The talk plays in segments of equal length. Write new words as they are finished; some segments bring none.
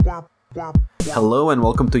Hello and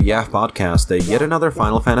welcome to YAF Podcast, yet another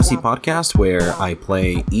Final Fantasy podcast where I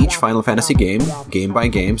play each Final Fantasy game by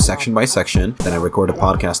game, section by section, then I record a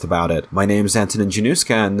podcast about it. My name is Antonin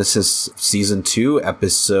Januska and this is Season 2,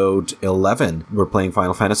 Episode 11. We're playing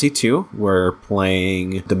Final Fantasy 2. We're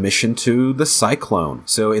playing the mission to the Cyclone.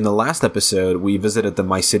 So in the last episode, we visited the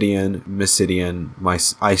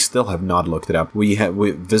I still have not looked it up. We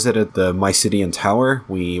visited the Mysidian Tower.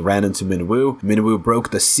 We ran into Minwu. Minwu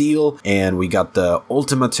broke the seal and we got the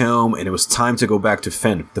Ultimatome, and it was time to go back to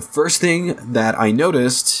Fynn. The first thing that I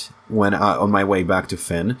noticed when on my way back to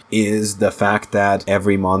Fynn is the fact that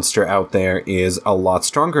every monster out there is a lot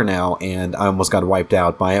stronger now, and I almost got wiped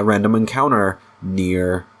out by a random encounter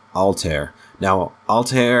near Altair. Now,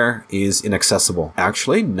 Altair is inaccessible.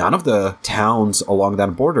 Actually, none of the towns along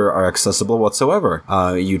that border are accessible whatsoever.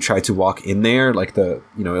 You try to walk in there,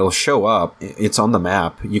 it'll show up. It's on the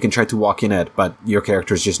map. You can try to walk in it, but your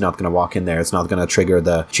character is just not going to walk in there. It's not going to trigger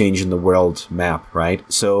the change in the world map, right?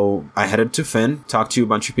 So I headed to Fynn, talked to a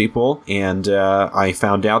bunch of people, and I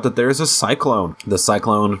found out that there's a cyclone. The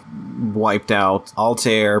cyclone wiped out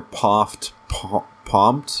Altair, Pomp.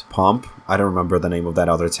 I don't remember the name of that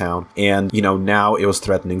other town. And, now it was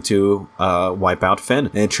threatening to wipe out Fynn.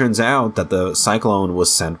 And it turns out that the cyclone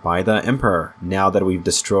was sent by the Emperor. Now that we've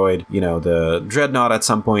destroyed, the Dreadnought at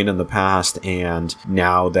some point in the past, and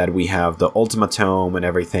now that we have the Ultimatome and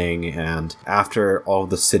everything, and after all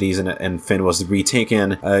the cities and Fynn was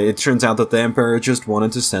retaken, it turns out that the Emperor just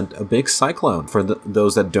wanted to send a big cyclone. For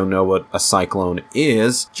those that don't know what a cyclone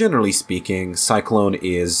is, generally speaking, cyclone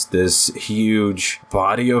is this huge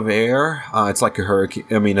body of air. It's like a hurricane.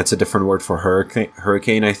 I mean, it's a different word for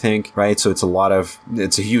hurricane, I think, right? So it's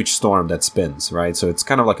a huge storm that spins, right? So it's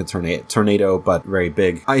kind of like a tornado, but very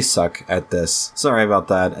big. I suck at this. Sorry about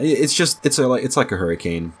that. It's like a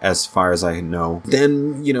hurricane as far as I know.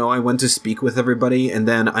 Then, I went to speak with everybody, and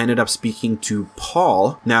then I ended up speaking to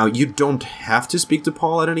Paul. Now, you don't have to speak to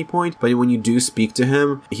Paul at any point, but when you do speak to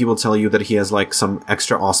him, he will tell you that he has some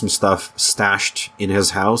extra awesome stuff stashed in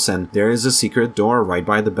his house, and there is a secret door right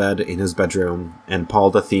by the bed in his bedroom, and Paul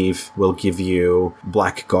the Thief will give you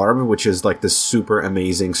black garb, which is this super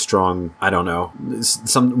amazing, strong, I don't know,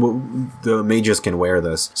 the mages can wear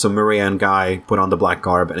this. So Maria and Guy put on the black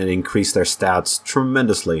garb and it increased their stats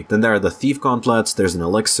tremendously. Then there are the Thief Gauntlets, there's an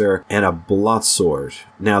elixir, and a blood sword.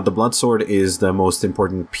 Now, the blood sword is the most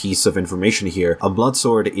important piece of information here. A blood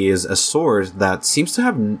sword is a sword that seems to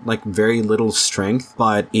have very little strength,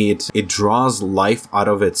 but it draws life out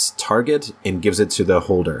of its target and gives it to the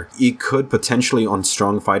holder. It could potentially, on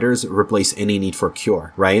strong fighters, replace any need for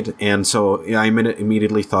cure, right? And so I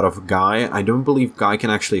immediately thought of Guy. I don't believe Guy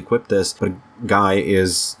can actually equip this, but Guy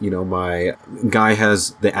is, Guy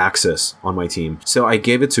has the Axis on my team. So I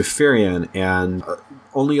gave it to Firion, and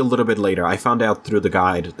only a little bit later, I found out through the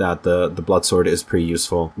guide that the blood sword is pretty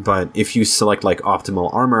useful. But if you select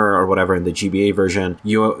optimal armor or whatever in the GBA version,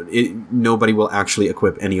 nobody will actually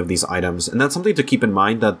equip any of these items. And that's something to keep in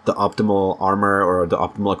mind, that the optimal armor or the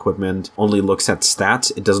optimal equipment only looks at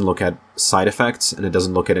stats. It doesn't look at side effects, and it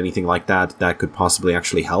doesn't look at anything like that could possibly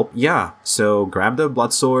actually help. Yeah, so grab the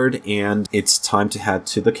blood sword, and it's time to head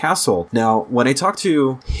to the castle. Now, when I talked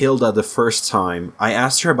to Hilda the first time, I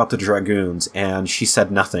asked her about the Dragoons, and she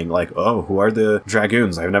said nothing. Oh, who are the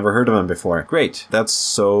Dragoons? I've never heard of them before. Great, that's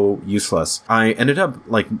so useless. I ended up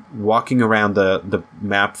walking around the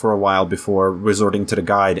map for a while before resorting to the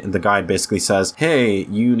guide, and the guide basically says, hey,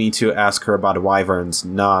 you need to ask her about wyverns,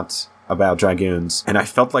 not about Dragoons. And I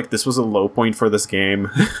felt like this was a low point for this game.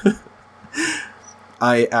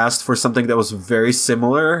 I asked for something that was very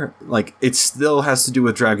similar. It still has to do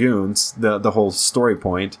with Dragoons, the whole story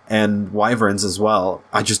point, and wyverns as well.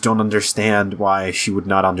 I just don't understand why she would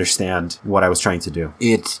not understand what I was trying to do.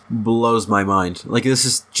 It blows my mind. This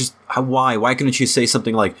is just... Why? Why couldn't you say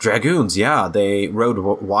something like, Dragoons, yeah, they rode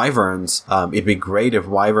wyverns. It'd be great if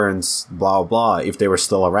wyverns, blah, blah, if they were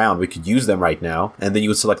still around. We could use them right now. And then you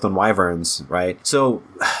would select on wyverns, right? So...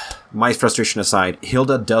 my frustration aside,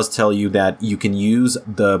 Hilda does tell you that you can use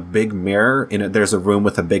the big mirror. There's a room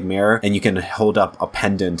with a big mirror, and you can hold up a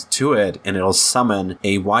pendant to it, and it'll summon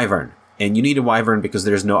a wyvern. And you need a wyvern because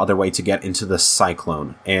there's no other way to get into the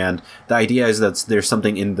cyclone. And the idea is that there's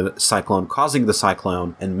something in the cyclone causing the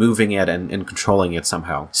cyclone and moving it and controlling it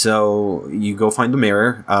somehow. So you go find the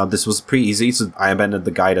mirror. This was pretty easy. So I abandoned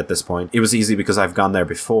the guide at this point. It was easy because I've gone there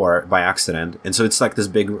before by accident. And so it's this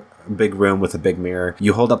big room with a big mirror.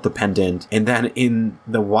 You hold up the pendant, and then in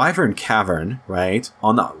the Wyvern Cavern, right,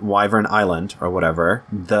 on the Wyvern Island or whatever,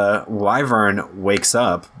 the Wyvern wakes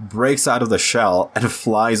up, breaks out of the shell, and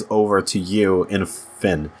flies over to you in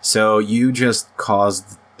Fynn. So you just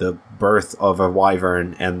caused the birth of a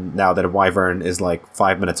wyvern, and now that a wyvern is like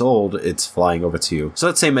 5 minutes old, it's flying over to you. So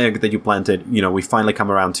that same egg that you planted, we finally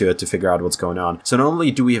come around to it to figure out what's going on. So not only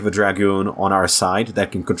do we have a dragoon on our side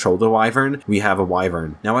that can control the wyvern, we have a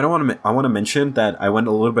wyvern. Now I want to mention that I went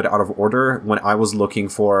a little bit out of order when I was looking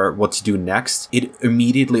for what to do next. It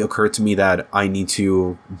immediately occurred to me that I need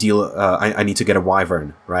to I need to get a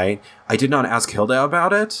wyvern, right? I did not ask Hilda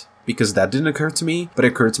about it, because that didn't occur to me, but it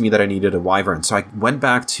occurred to me that I needed a wyvern. So I went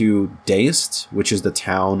back to Deist, which is the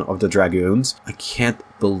town of the dragoons. I can't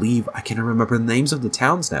remember the names of the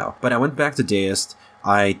towns now. But I went back to Deist.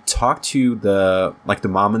 I talked to the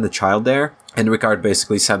mom and the child there. And Ricard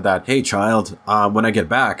basically said that, hey, child, when I get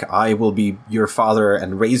back, I will be your father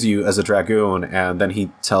and raise you as a dragoon. And then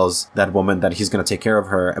he tells that woman that he's going to take care of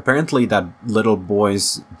her. Apparently, that little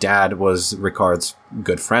boy's dad was Ricard's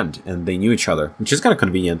good friend, and they knew each other, which is kind of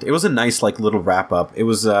convenient. It was a nice, little wrap-up. It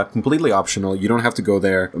was completely optional. You don't have to go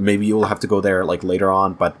there. Maybe you'll have to go there, later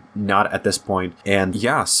on, but not at this point. And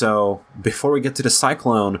yeah, so before we get to the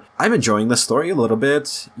Cyclone, I'm enjoying the story a little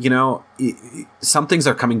bit. Some things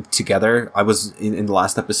are coming together. I was in the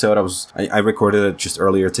last episode, I recorded it just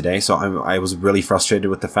earlier today, so I was really frustrated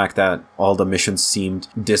with the fact that all the missions seemed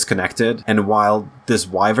disconnected. And while this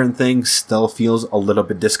wyvern thing still feels a little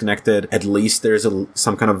bit disconnected, at least there's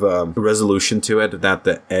some kind of a resolution to it that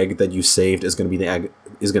the egg that you saved is going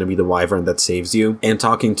to be the wyvern that saves you. And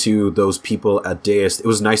talking to those people at Deist, it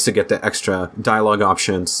was nice to get the extra dialogue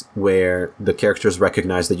options where the characters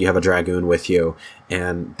recognize that you have a dragoon with you,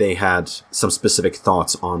 and they had some specific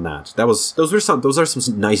thoughts on that. Those are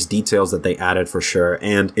some nice details that they added for sure,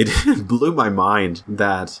 and it blew my mind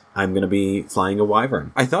that I'm going to be flying a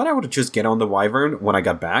wyvern. I thought I would just get on the wyvern when I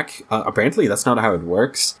got back. Apparently that's not how it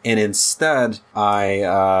works, and instead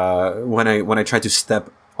when I tried to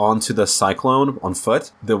step onto the Cyclone on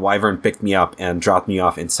foot, the wyvern picked me up and dropped me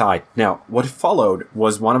off inside. Now, what followed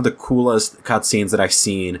was one of the coolest cutscenes that I've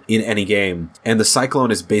seen in any game. And the Cyclone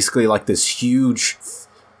is basically like this huge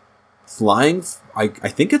flying... I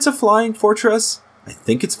think it's a flying fortress. I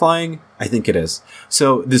think it's flying. I think it is.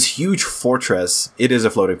 So this huge fortress, it is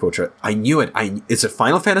a floating fortress. I knew it. It's a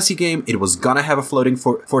Final Fantasy game. It was gonna have a floating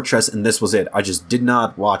fortress, and this was it. I just did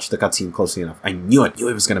not watch the cutscene closely enough. I knew it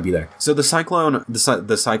was gonna be there. So the Cyclone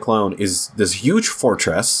is this huge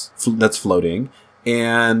fortress that's floating,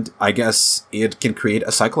 and I guess it can create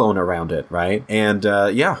a cyclone around it, right? And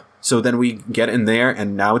yeah. So then we get in there,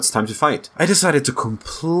 and now it's time to fight. I decided to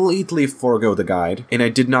completely forego the guide, and I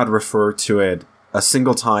did not refer to it a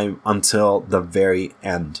single time until the very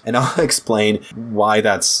end. And I'll explain why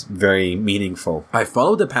that's very meaningful. I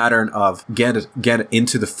followed the pattern of get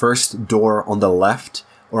into the first door on the left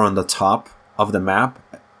or on the top of the map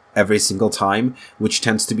every single time, which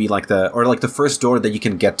tends to be the first door that you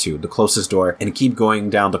can get to, the closest door, and keep going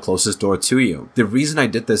down the closest door to you. The reason I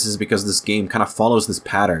did this is because this game kind of follows this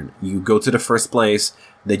pattern. You go to the first place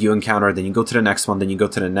that you encounter, then you go to the next one, then you go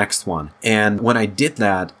to the next one. And when I did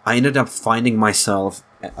that, I ended up finding myself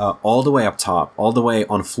all the way up top, all the way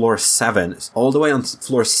on floor 7 of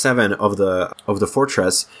the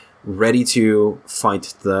fortress, ready to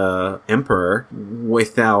fight the Emperor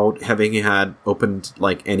without having had opened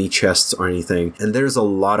any chests or anything. And there's a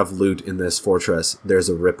lot of loot in this fortress. There's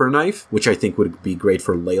a Ripper knife, which I think would be great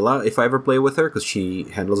for Layla if I ever play with her, because she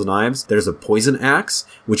handles knives. There's a poison axe,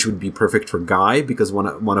 which would be perfect for Guy, because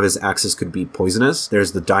one of his axes could be poisonous.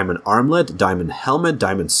 There's the diamond armlet, diamond helmet,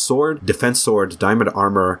 diamond sword, defense sword, diamond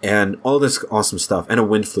armor, and all this awesome stuff. And a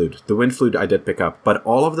wind flute. The wind flute I did pick up. But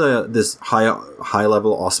all of this high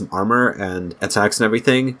level awesome armor and attacks and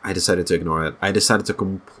everything, I decided to ignore it. I decided to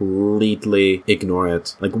completely ignore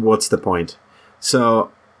it. What's the point?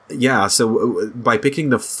 So by picking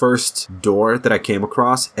the first door that I came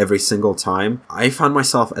across every single time, I found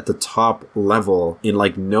myself at the top level in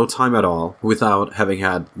no time at all without having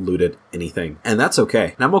had looted anything. And that's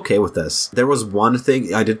okay. And I'm okay with this. There was one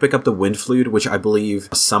thing, I did pick up the wind flute, which I believe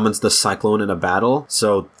summons the Cyclone in a battle.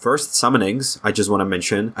 So first summonings, I just want to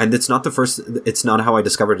mention, and it's not how I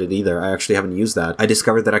discovered it either. I actually haven't used that. I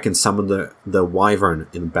discovered that I can summon the wyvern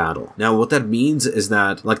in battle. Now what that means is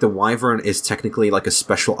that the wyvern is technically a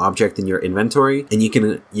special object in your inventory, and you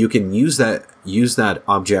can use that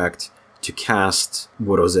object to cast,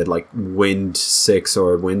 what was it, Wind 6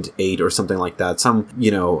 or Wind 8 or something like that. Some,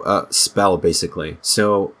 spell, basically.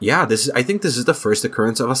 So, yeah, I think this is the first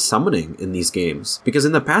occurrence of a summoning in these games. Because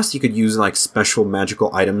in the past, you could use, special magical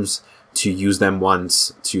items to use them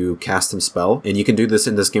once to cast some spell. And you can do this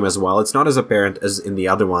in this game as well. It's not as apparent as in the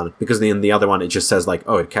other one, because in the other one, it just says like,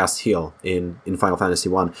 oh, it casts heal in Final Fantasy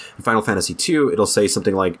 1. In Final Fantasy 2, it'll say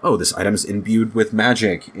something like, oh, this item is imbued with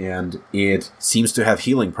magic and it seems to have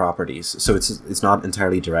healing properties. So it's not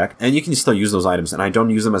entirely direct. And you can still use those items. And I don't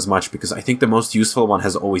use them as much because I think the most useful one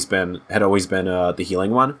had always been the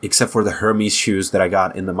healing one, except for the Hermes shoes that I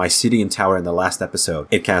got in the Mycelian Tower in the last episode.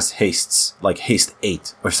 It casts hastes, like haste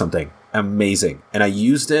 8 or something. Amazing. And I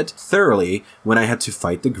used it thoroughly when I had to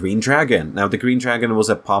fight the Green Dragon. Now, the Green Dragon was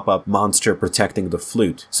a pop-up monster protecting the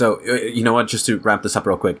flute. So, you know what, just to wrap this up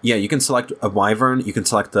real quick. Yeah, you can select a wyvern, you can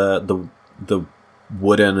select the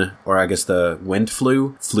wooden, or I guess the wind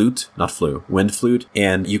flute,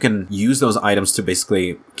 and you can use those items to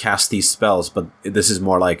basically cast these spells, but this is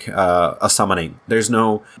more like a summoning.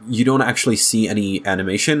 You don't actually see any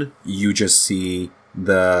animation, you just see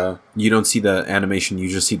you don't see the animation, you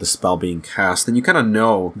just see the spell being cast, and you kind of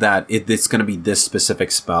know that it's going to be this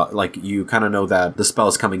specific spell. Like, you kind of know that the spell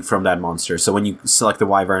is coming from that monster. So when you select the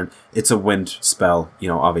wyvern, it's a wind spell,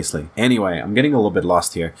 obviously. Anyway, I'm getting a little bit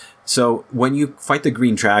lost here. So when you fight the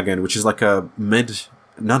Green Dragon, which is like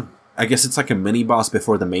I guess it's like a mini boss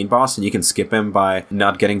before the main boss, and you can skip him by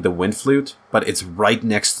not getting the wind flute, but it's right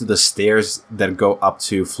next to the stairs that go up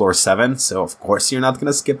to floor 7, so of course you're not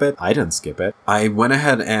gonna skip it. I didn't skip it. I went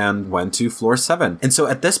ahead and went to floor 7. And so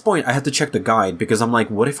at this point, I had to check the guide, because I'm like,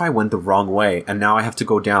 what if I went the wrong way, and now I have to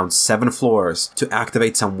go down 7 floors to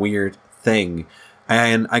activate some weird thing?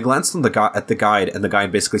 And I glanced at the guide, and the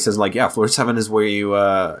guide basically says, like, yeah, floor 7 is where you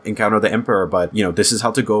encounter the Emperor, but, this is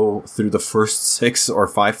how to go through the first 6 or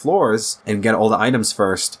 5 floors and get all the items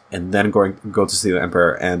first, and then go to see the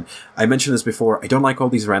Emperor. And I mentioned this before, I don't like all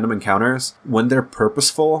these random encounters. When they're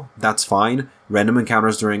purposeful, that's fine. Random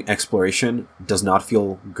encounters during exploration does not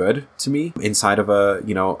feel good to me inside of a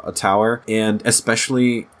tower. And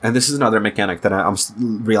especially, and this is another mechanic that I'm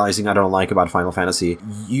realizing I don't like about Final Fantasy,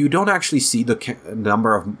 you don't actually see the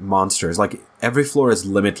number of monsters. Like, every floor is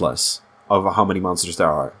limitless of how many monsters there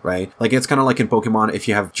are, right? Like, it's kind of like in Pokemon, if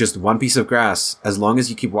you have just one piece of grass, as long as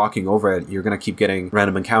you keep walking over it, you're going to keep getting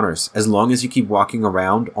random encounters. As long as you keep walking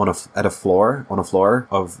around on a floor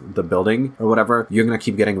of the building or whatever, you're going to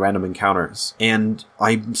keep getting random encounters. And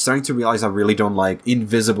I'm starting to realize I really don't like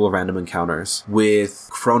invisible random encounters. With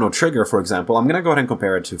Chrono Trigger, for example, I'm going to go ahead and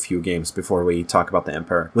compare it to a few games before we talk about the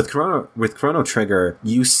Emperor. With Chrono Trigger,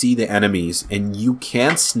 you see the enemies and you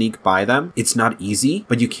can sneak by them. It's not easy,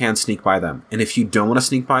 but you can sneak by them. And if you don't want to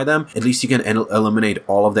sneak by them, at least you can eliminate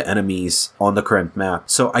all of the enemies on the current map.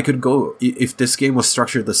 So I could go, if this game was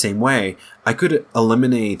structured the same way, I could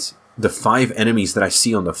eliminate the 5 enemies that I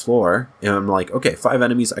see on the floor, and I'm like, okay, 5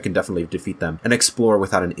 enemies, I can definitely defeat them and explore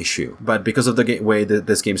without an issue. But because of the way that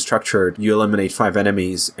this game's structured, you eliminate 5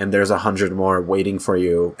 enemies and there's 100 more waiting for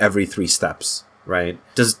you every 3 steps. Right?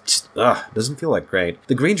 Doesn't feel like great.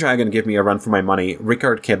 The Green Dragon gave me a run for my money.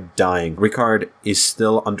 Ricard kept dying. Ricard is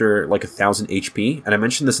still under like 1,000 HP, and I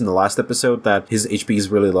mentioned this in the last episode that his HP is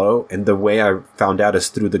really low, and the way I found out is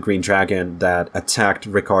through the Green Dragon that attacked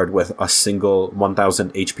Ricard with a single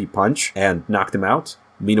 1,000 HP punch and knocked him out.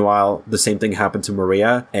 Meanwhile, the same thing happened to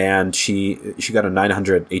Maria, and she got a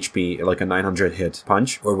 900 HP, like a 900 hit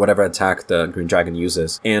punch, or whatever attack the Green Dragon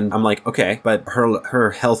uses. And I'm like, okay, but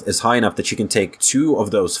her health is high enough that she can take 2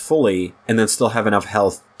 of those fully, and then still have enough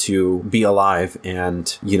health to be alive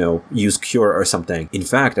and, use Cure or something. In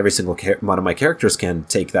fact, every single one of my characters can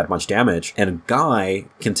take that much damage, and Guy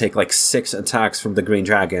can take like 6 attacks from the Green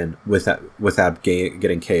Dragon without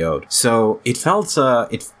getting KO'd. So it felt,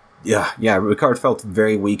 Ricard felt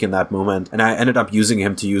very weak in that moment, and I ended up using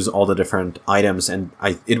him to use all the different items, and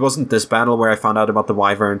it wasn't this battle where I found out about the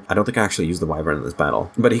Wyvern. I don't think I actually used the Wyvern in this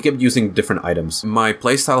battle, but he kept using different items. My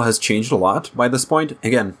playstyle has changed a lot by this point.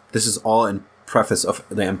 Again, this is all in preface of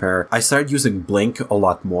the Emperor. I started using Blink a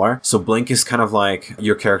lot more. So Blink is kind of like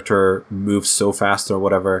your character moves so fast or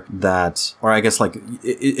whatever that, or I guess like,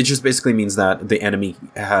 it just basically means that the enemy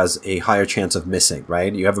has a higher chance of missing,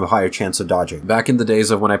 right? You have a higher chance of dodging. Back in the days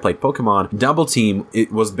of when I played Pokemon, Double Team,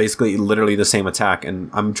 it was basically literally the same attack. And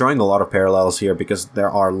I'm drawing a lot of parallels here because there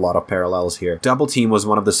are a lot of parallels here. Double Team was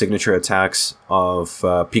one of the signature attacks of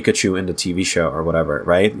Pikachu in the TV show or whatever,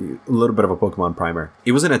 right? A little bit of a Pokemon primer.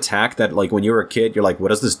 It was an attack that, like, when you were a kid, you're like, what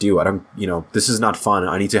does this do? This is not fun.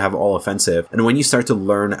 I need to have all offensive. And when you start to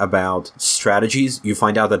learn about strategies, you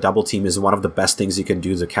find out that Double Team is one of the best things you can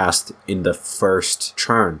do to cast in the first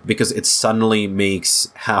turn, because it suddenly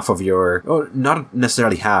makes half of your, or not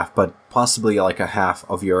necessarily half, but possibly like a half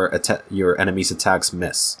of your enemy's attacks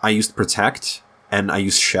miss. I used Protect and I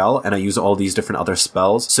use Shell, and I use all these different other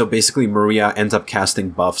spells. So basically Maria ends up casting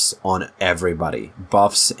buffs on everybody.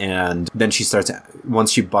 Buffs, and then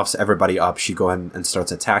once she buffs everybody up, she go ahead and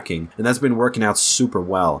starts attacking. And that's been working out super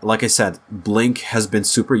well. Like I said, Blink has been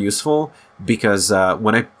super useful because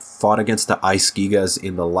when I fought against the Ice Gigas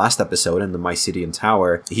in the last episode in the Mycelian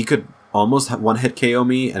Tower, he could almost one-hit KO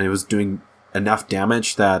me, and it was doing enough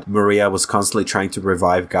damage that Maria was constantly trying to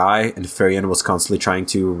revive Guy, and Firion was constantly trying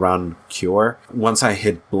to run Cure. Once I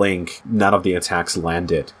hit Blink, none of the attacks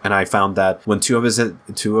landed, and I found that when two of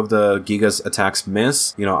the Giga's attacks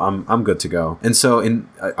miss, I'm good to go. And so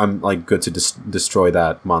I'm like good to destroy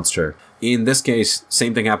that monster. In this case,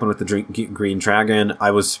 same thing happened with the Green Dragon.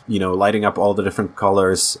 I was, lighting up all the different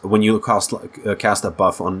colors. When you cast a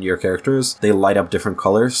buff on your characters, they light up different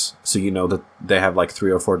colors. So you know that they have like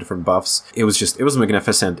 3 or 4 different buffs. It was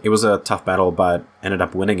magnificent. It was a tough battle, but ended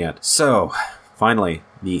up winning it. So, finally,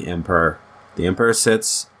 the Emperor. The Emperor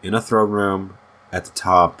sits in a throne room at the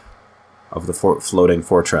top of the floating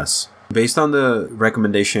fortress. Based on the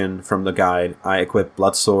recommendation from the guide, I equip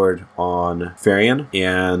Bloodsword on Firion,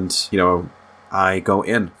 and, I go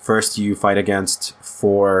in. First, you fight against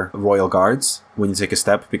 4 royal guards when you take a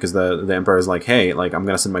step, because the Emperor is like, hey, like, I'm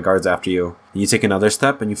gonna send my guards after you. And you take another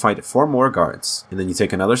step, and you fight 4 more guards. And then you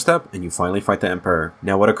take another step, and you finally fight the Emperor.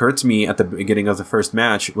 Now, what occurred to me at the beginning of the first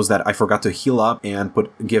match was that I forgot to heal up and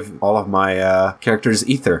give all of my characters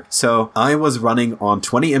ether. So, I was running on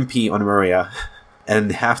 20 MP on Maria,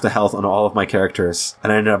 and half the health on all of my characters,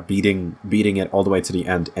 and I ended up beating it all the way to the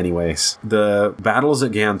end anyways. The battles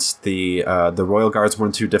against the Royal Guards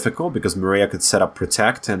weren't too difficult because Maria could set up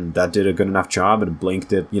Protect, and that did a good enough job, and Blink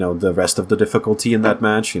did, the rest of the difficulty in that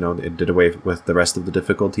match. It did away with the rest of the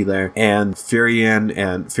difficulty there. And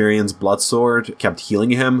Firion's Bloodsword kept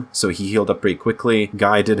healing him, so he healed up pretty quickly.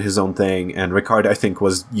 Guy did his own thing, and Ricard, I think,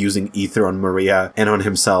 was using ether on Maria and on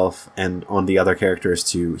himself and on the other characters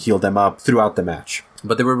to heal them up throughout the match.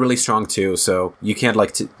 But they were really strong too, so you can't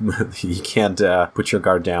put your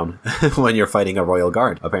guard down when you're fighting a royal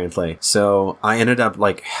guard, apparently. So I ended up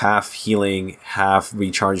like half healing, half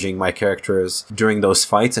recharging my characters during those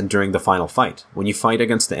fights and during the final fight. When you fight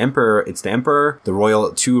against the Emperor, it's the Emperor,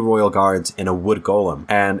 the 2 royal guards, and a wood golem.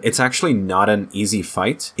 And it's actually not an easy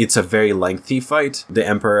fight. It's a very lengthy fight. The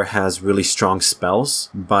Emperor has really strong spells,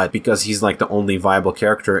 but because he's like the only viable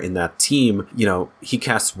character in that team, he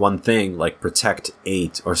casts one thing, like Protect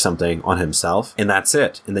 8 or something on himself, and that's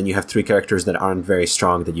it. And then you have 3 characters that aren't very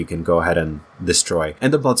strong that you can go ahead and destroy.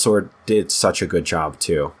 And the Bloodsword did such a good job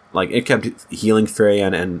too. Like, it kept healing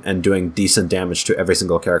Firion and doing decent damage to every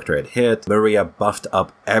single character it hit. Maria buffed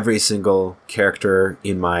up every single character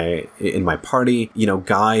in my party.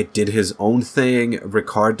 Guy did his own thing.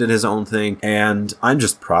 Ricard did his own thing. And I'm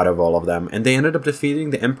just proud of all of them. And they ended up defeating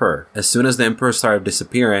the Emperor. As soon as the Emperor started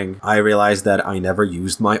disappearing, I realized that I never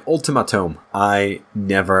used my Ultima Tome. I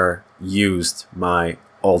never used my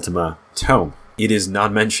Ultima Tome. It is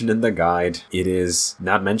not mentioned in the guide. It is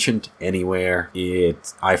not mentioned anywhere.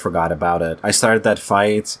 I forgot about it. I started that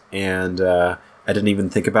fight and I didn't even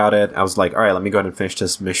think about it. I was like, all right, let me go ahead and finish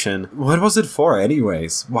this mission. What was it for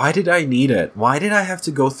anyways? Why did I need it? Why did I have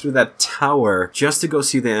to go through that tower just to go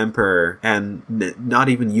see the Emperor and not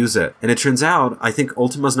even use it? And it turns out, I think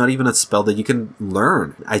Ultima's not even a spell that you can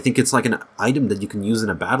learn. I think it's like an item that you can use in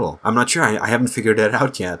a battle. I'm not sure. I haven't figured it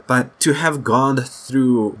out yet. But to have gone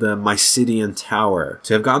through the Mycelian Tower,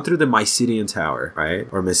 right?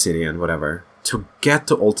 Or Mycelian, whatever. To get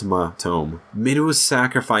to Ultima Tome, Minu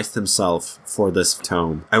sacrificed himself for this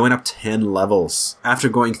tome. I went up 10 levels after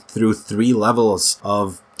going through 3 levels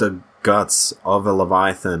of the guts of a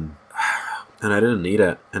Leviathan. And I didn't need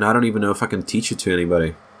it. And I don't even know if I can teach it to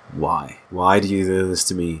anybody. Why? Why do you do this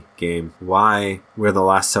to me, game? Why were the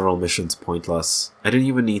last several missions pointless? I didn't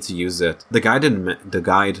even need to use it. The guide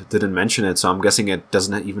didn't mention it, so I'm guessing it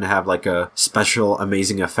doesn't even have like a special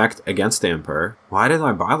amazing effect against the Emperor. Why did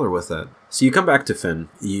I bother with it? So you come back to Fynn.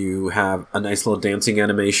 You have a nice little dancing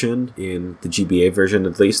animation in the GBA version,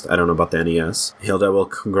 at least. I don't know about the NES. Hilda will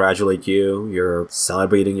congratulate you. You're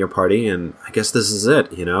celebrating your party, and I guess this is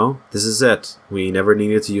it, This is it. We never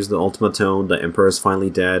needed to use the Ultima Tome. The Emperor is finally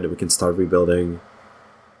dead. We can start rebuilding.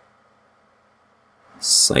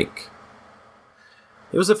 Psych.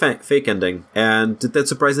 It was a fake ending. And did that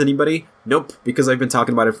surprise anybody? Nope, because I've been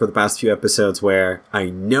talking about it for the past few episodes where I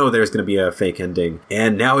know there's going to be a fake ending.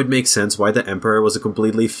 And now it makes sense why the Emperor was a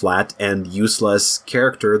completely flat and useless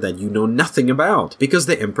character that you know nothing about. Because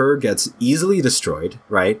the Emperor gets easily destroyed,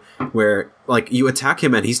 right? Where, like, you attack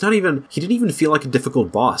him and he didn't even feel like a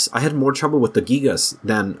difficult boss. I had more trouble with the Gigas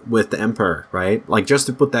than with the Emperor, right? Like, just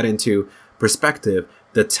to put that into perspective,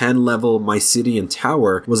 the 10-level Mysidian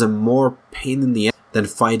Tower was a more pain in the ass than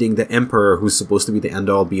fighting the Emperor, who's supposed to be the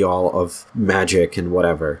end-all be-all of magic and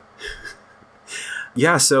whatever.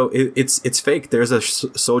 Yeah, so it's fake. There's a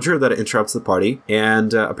soldier that interrupts the party,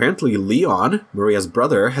 and apparently Leon, Maria's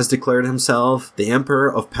brother, has declared himself the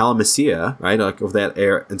Emperor of Palmacia, right, like of that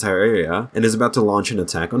entire area, and is about to launch an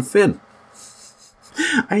attack on Finn.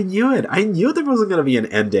 I knew it. I knew there wasn't going to be an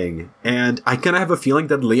ending, and I kind of have a feeling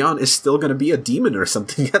that Leon is still going to be a demon or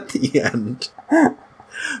something at the end.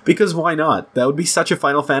 Because why not? That would be such a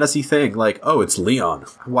Final Fantasy thing. Like, oh, it's Leon.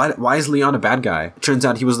 Why is Leon a bad guy? It turns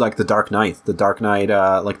out he was like the Dark Knight. The Dark Knight,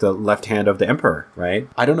 like the left hand of the Emperor, right?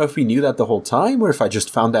 I don't know if we knew that the whole time or if I just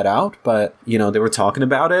found that out, but, you know, they were talking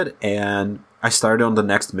about it, and I started on the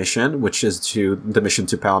next mission, which is the mission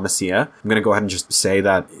to Palmacia. I'm going to go ahead and just say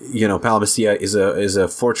that, you know, Palmacia is a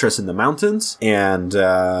fortress in the mountains, and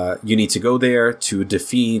you need to go there to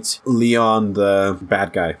defeat Leon, the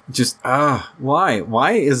bad guy. Just, why?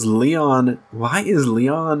 Why is Leon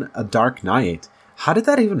a Dark Knight? How did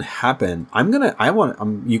that even happen?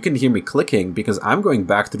 You can hear me clicking because I'm going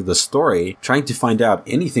back through the story, trying to find out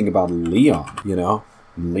anything about Leon, you know?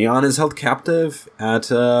 Leon is held captive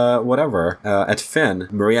at, at Finn.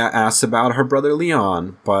 Maria asks about her brother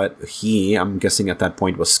Leon, but I'm guessing at that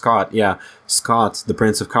point was Scott. Yeah, Scott, the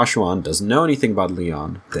Prince of Kashuan, doesn't know anything about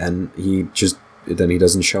Leon. Then he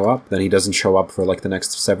doesn't show up. Then he doesn't show up for like the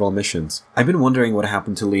next several missions. I've been wondering what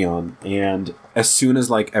happened to Leon, and as soon as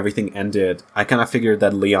like everything ended, I kind of figured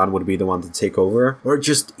that Leon would be the one to take over, or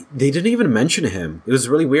just they didn't even mention him. It was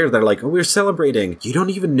really weird. They're like, "Oh, we're celebrating." You don't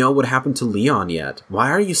even know what happened to Leon yet. Why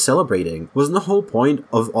are you celebrating? Wasn't the whole point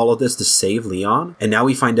of all of this to save Leon? And now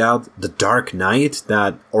we find out the Dark Knight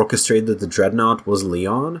that orchestrated the Dreadnought was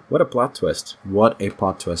Leon? What a plot twist. What a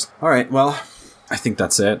plot twist. All right, well, I think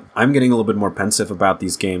that's it. I'm getting a little bit more pensive about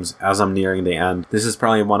these games as I'm nearing the end. This is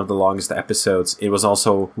probably one of the longest episodes. It was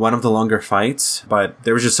also one of the longer fights, but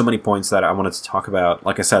there were just so many points that I wanted to talk about.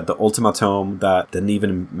 Like I said, the ultimatum that didn't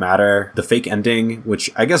even matter. The fake ending,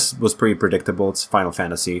 which I guess was pretty predictable. It's Final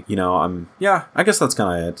Fantasy. You know, I guess that's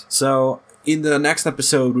kind of it. So in the next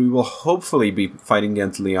episode, we will hopefully be fighting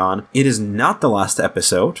against Leon. It is not the last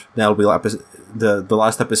episode. That'll be the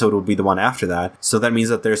last episode will be the one after that. So that means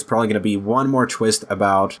that there's probably going to be one more twist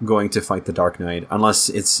about going to fight the Dark Knight. Unless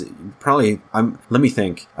it's probably, let me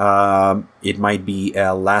think. It might be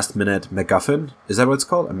a last minute MacGuffin. Is that what it's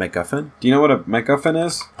called? A MacGuffin? Do you know what a MacGuffin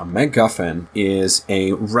is? A MacGuffin is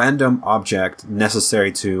a random object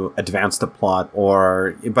necessary to advance the plot,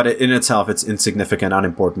 but in itself it's insignificant,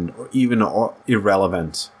 unimportant, or even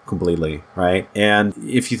irrelevant completely, right? And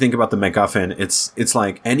if you think about the MacGuffin, it's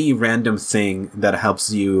like any random thing that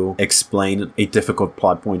helps you explain a difficult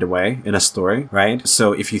plot point away in a story, right?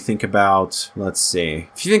 So if you think about, like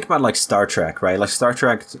Star Trek, right? Like Star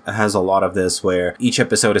Trek has a lot of this where each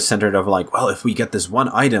episode is centered of like, well, if we get this one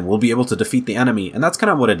item, we'll be able to defeat the enemy. And that's kind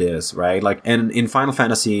of what it is, right? Like, and in Final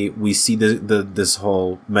Fantasy, we see this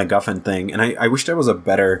whole MacGuffin thing. And I wish there was a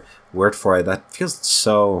better word for it. That feels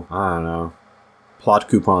so, I don't know. Plot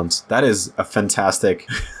coupons. That is a fantastic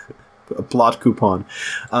plot coupon.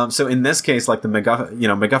 So in this case, like the MacGuffin,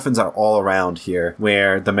 MacGuffins are all around here,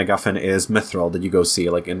 where the MacGuffin is Mithril that you go see,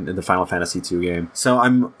 like in the Final Fantasy II game.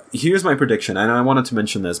 So here's my prediction, and I wanted to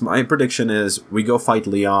mention this. My prediction is we go fight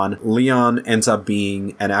Leon. Leon ends up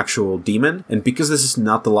being an actual demon, and because this is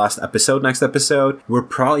not the last episode, next episode, we're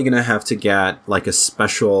probably gonna have to get like a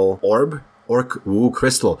special orb. Or,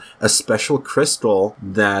 crystal. A special crystal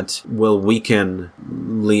that will weaken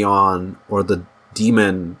Leon or the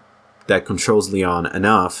demon that controls Leon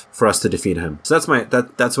enough for us to defeat him. So that's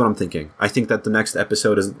what I'm thinking. I think that the next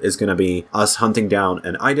episode is going to be us hunting down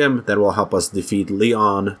an item that will help us defeat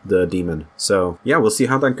Leon, the demon. So yeah, we'll see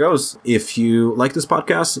how that goes. If you like this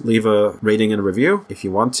podcast, leave a rating and a review. If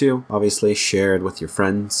you want to, obviously share it with your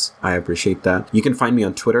friends. I appreciate that. You can find me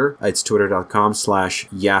on Twitter. It's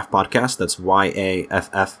twitter.com/YAFF podcast. That's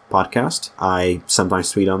YAFF podcast. I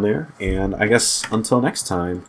sometimes tweet on there. And I guess until next time.